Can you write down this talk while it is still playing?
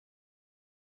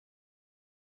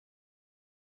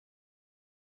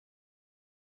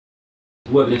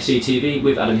Working FC TV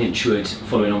with Adam Hinshelwood,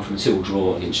 following on from a 2-2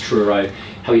 draw against Truro.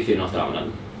 How are you feeling after that one,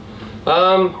 Adam?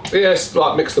 Yeah, it's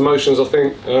like mixed emotions, I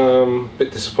think.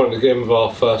 Bit disappointed again with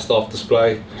our first half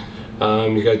display.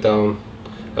 You go down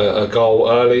a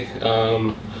goal early,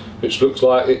 which looks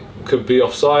like it could be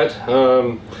offside.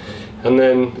 And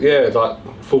then, yeah, like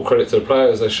full credit to the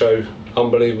players. They show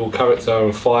unbelievable character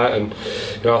and fight, and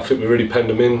I think we really penned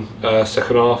them in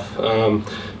second half,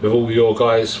 with all your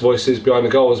guys' voices behind the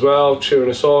goal as well,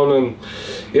 cheering us on. And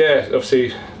yeah,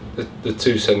 obviously the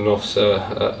 2 sending-offs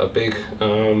are big.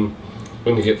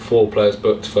 When you get 4 players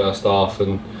booked first half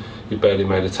and you barely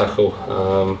made a tackle,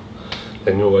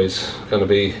 then you're always going to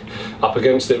be up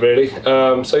against it, really.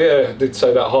 So yeah, I did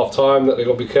say that at half time that they've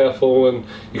got to be careful and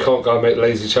you can't go and make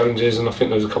lazy challenges, and I think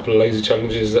there was a couple of lazy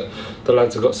challenges that the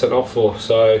lads have got sent off for.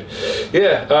 So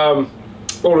yeah,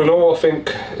 all in all, I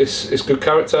think it's good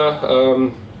character,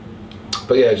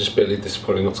 but yeah, just bitterly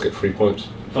disappointing not to get 3 points.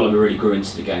 I felt like we really grew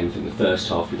into the game. I think the first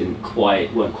half we weren't quite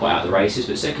out of the races,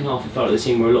 but second half we felt like the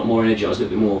team were a lot more energised, a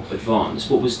little bit more advanced.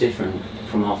 What was different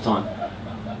from half time?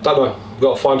 Don't know. We've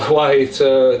got to find a way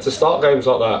to start games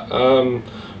like that.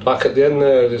 Like at the end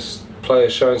there's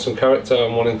players showing some character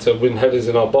and wanting to win headers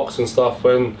in our box and stuff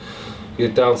when you're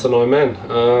down to 9 men.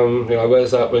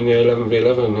 Where's that when you're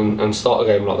 11v11 and start a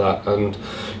game like that? And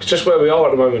it's just where we are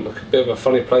at the moment. Like a bit of a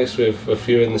funny place with a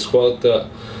few in the squad that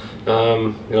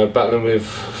battling with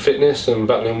fitness and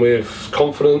battling with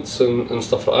confidence and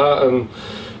stuff like that. And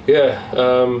yeah,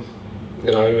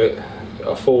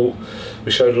 I thought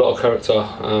we showed a lot of character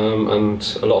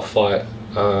and a lot of fight,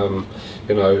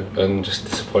 and just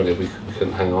disappointed we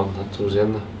couldn't hang on towards the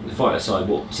end there. The fight aside,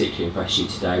 what particularly impressed you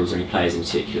today? Was there any players in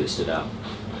particular that stood out?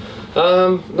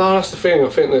 No, that's the thing. I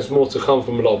think there's more to come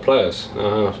from a lot of players.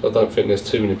 I don't think there's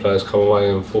too many players come away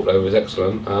and thought they was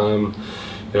excellent.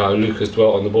 Lucas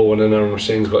dwelt on the ball and then Aaron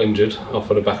Racine's got injured off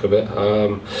of the back of it.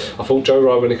 I thought Joe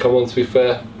Ryan, when he come on, to be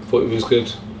fair, thought he was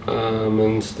good,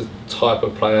 and the type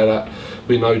of player that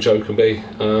we know Joe can be.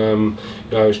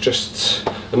 It's just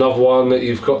another one that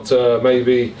you've got to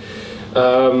maybe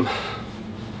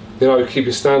keep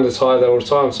his standards high there all the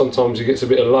time. Sometimes he gets a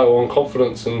bit low on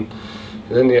confidence and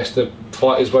then he has to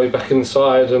fight his way back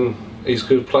inside, and he's a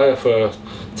good player for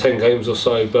 10 games or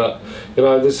so, but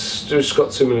there's just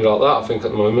got too many like that, I think,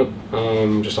 at the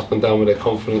moment. Just up and down with their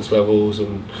confidence levels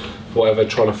and whatever,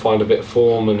 trying to find a bit of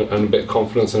form and a bit of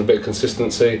confidence and a bit of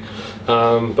consistency.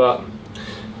 But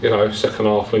second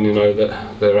half, when you know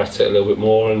that they're at it a little bit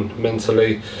more and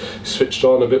mentally switched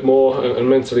on a bit more and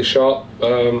mentally sharp,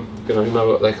 you know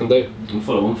what they can do. And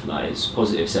follow on from that, it's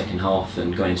positive second half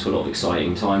and going into a lot of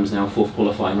exciting times now. 4th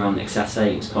qualifying round next Saturday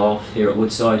against Bath here at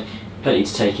Woodside. Plenty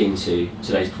to take into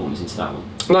today's performance, into that one.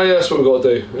 No, yeah, that's what we've got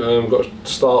to do. We've got to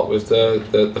start with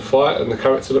the fight and the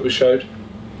character that we showed.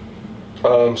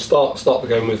 Start the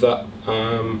game with that.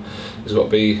 It's got to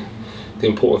be the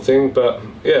important thing. But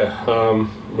yeah,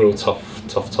 real tough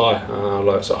tie.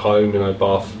 Like it's at home,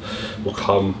 Bath will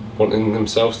come wanting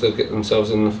themselves to get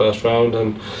themselves in the first round,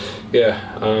 and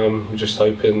yeah, we're just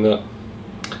hoping that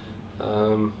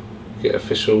get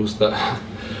officials that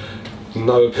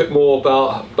know a bit more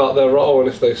about their role, and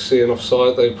if they see an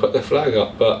offside they put their flag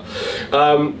up. But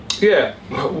yeah,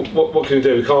 what can you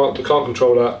do? We can't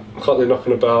control that. Can't do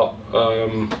nothing about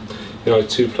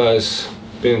 2 players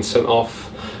being sent off.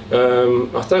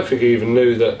 I don't think he even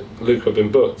knew that Luke had been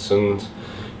booked, and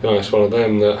it's one of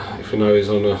them that if he's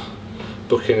on a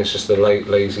booking, it's just a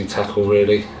lazy tackle,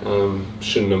 really.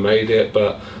 Shouldn't have made it,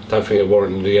 but I don't think it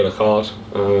warranted a yellow card.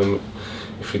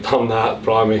 If he'd done that,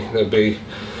 blimey, there'd be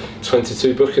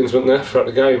 22 bookings, weren't there, throughout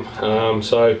the game.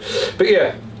 But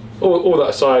yeah, all that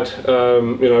aside,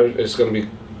 it's going to be,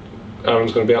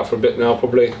 Aaron's going to be out for a bit now,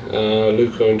 probably.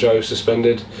 Luca and Joe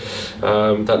suspended.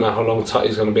 Don't know how long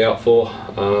Tutty's going to be out for.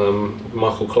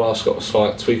 Michael Clark's got a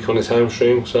slight tweak on his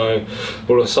hamstring, so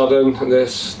all of a sudden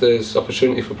there's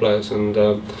opportunity for players, and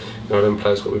them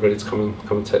players got to be ready to come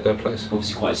and take their place.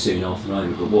 Obviously quite soon after the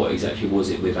moment, but what exactly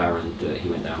was it with Aaron that he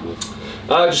went down with?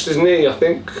 Just his knee, I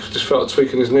think. Just felt a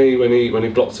tweak in his knee when he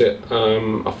blocked it.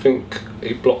 I think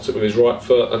he blocked it with his right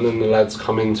foot, and then the lads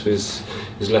come into his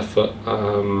left foot.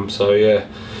 So yeah,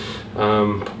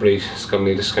 probably it's going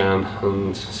to need a scan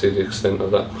and see the extent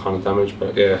of that kind of damage.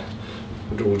 But yeah,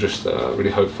 we're all just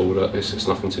really hopeful that it's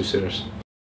nothing too serious.